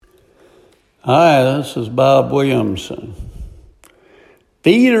Hi, this is Bob Williamson.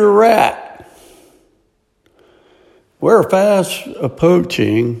 Feed a rat. We're fast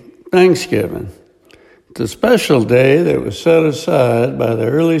approaching Thanksgiving. It's a special day that was set aside by the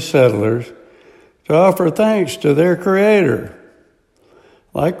early settlers to offer thanks to their Creator.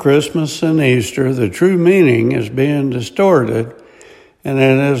 Like Christmas and Easter, the true meaning is being distorted, and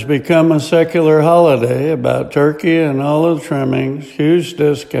it has become a secular holiday about turkey and olive trimmings, huge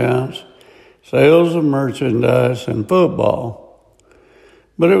discounts, sales of merchandise, and football.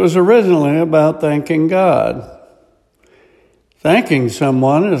 But it was originally about thanking God. Thanking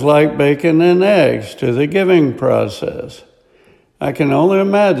someone is like bacon and eggs to the giving process. I can only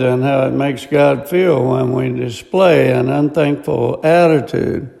imagine how it makes God feel when we display an unthankful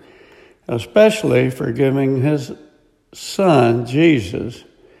attitude, especially for giving His Son, Jesus,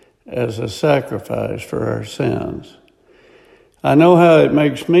 as a sacrifice for our sins. I know how it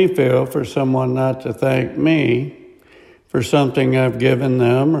makes me feel for someone not to thank me for something I've given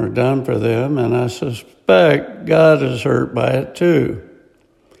them or done for them, and I suspect God is hurt by it too.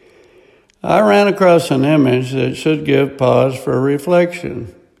 I ran across an image that should give pause for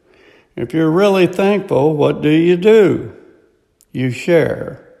reflection. If you're really thankful, what do? You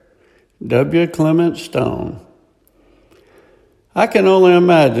share. W. Clement Stone. I can only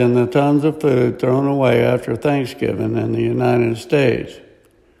imagine the tons of food thrown away after Thanksgiving in the United States.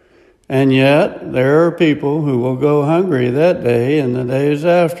 And yet, there are people who will go hungry that day and the days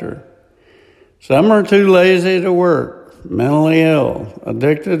after. Some are too lazy to work, mentally ill,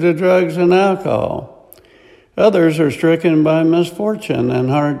 addicted to drugs and alcohol. Others are stricken by misfortune and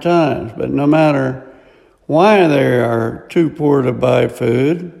hard times, but no matter why they are too poor to buy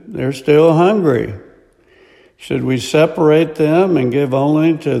food, they're still hungry. Should we separate them and give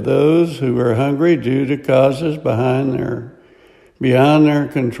only to those who are hungry due to causes beyond their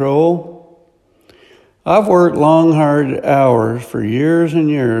control? I've worked long, hard hours for years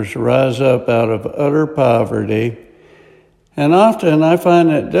and years to rise up out of utter poverty, and often I find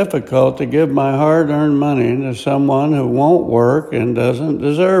it difficult to give my hard-earned money to someone who won't work and doesn't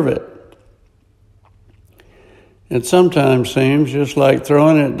deserve it. It sometimes seems just like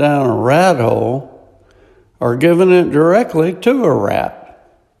throwing it down a rat hole or giving it directly to a rat.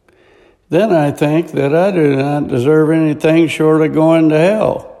 Then I think that I do not deserve anything short of going to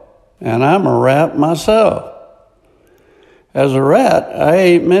hell, and I'm a rat myself. As a rat, I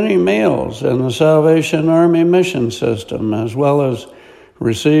ate many meals in the Salvation Army mission system, as well as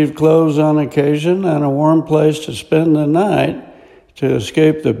received clothes on occasion and a warm place to spend the night to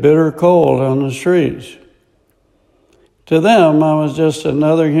escape the bitter cold on the streets. To them, I was just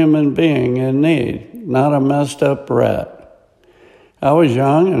another human being in need, not a messed up rat. I was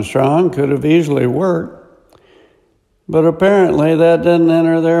young and strong, could have easily worked, but apparently that didn't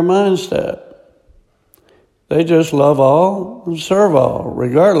enter their mindset. They just love all and serve all,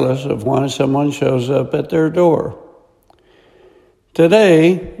 regardless of why someone shows up at their door.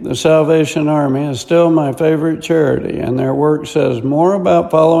 Today, the Salvation Army is still my favorite charity, and their work says more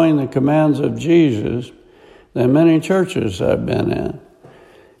about following the commands of Jesus than many churches I've been in.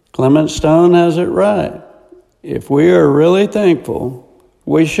 Clement Stone has it right. If we are really thankful,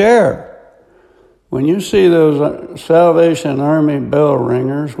 we share. When you see those Salvation Army bell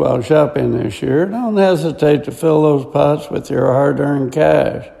ringers while shopping this year, don't hesitate to fill those pots with your hard-earned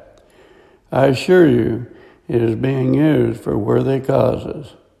cash. I assure you, it is being used for worthy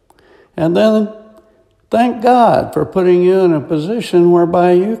causes. And then thank God for putting you in a position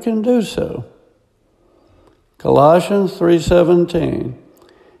whereby you can do so. Colossians 3:17.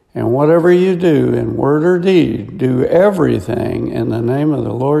 And whatever you do in word or deed, do everything in the name of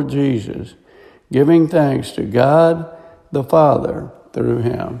the Lord Jesus, giving thanks to God the Father through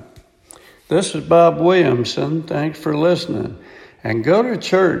Him. This is Bob Williamson. Thanks for listening. And go to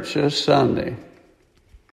church this Sunday.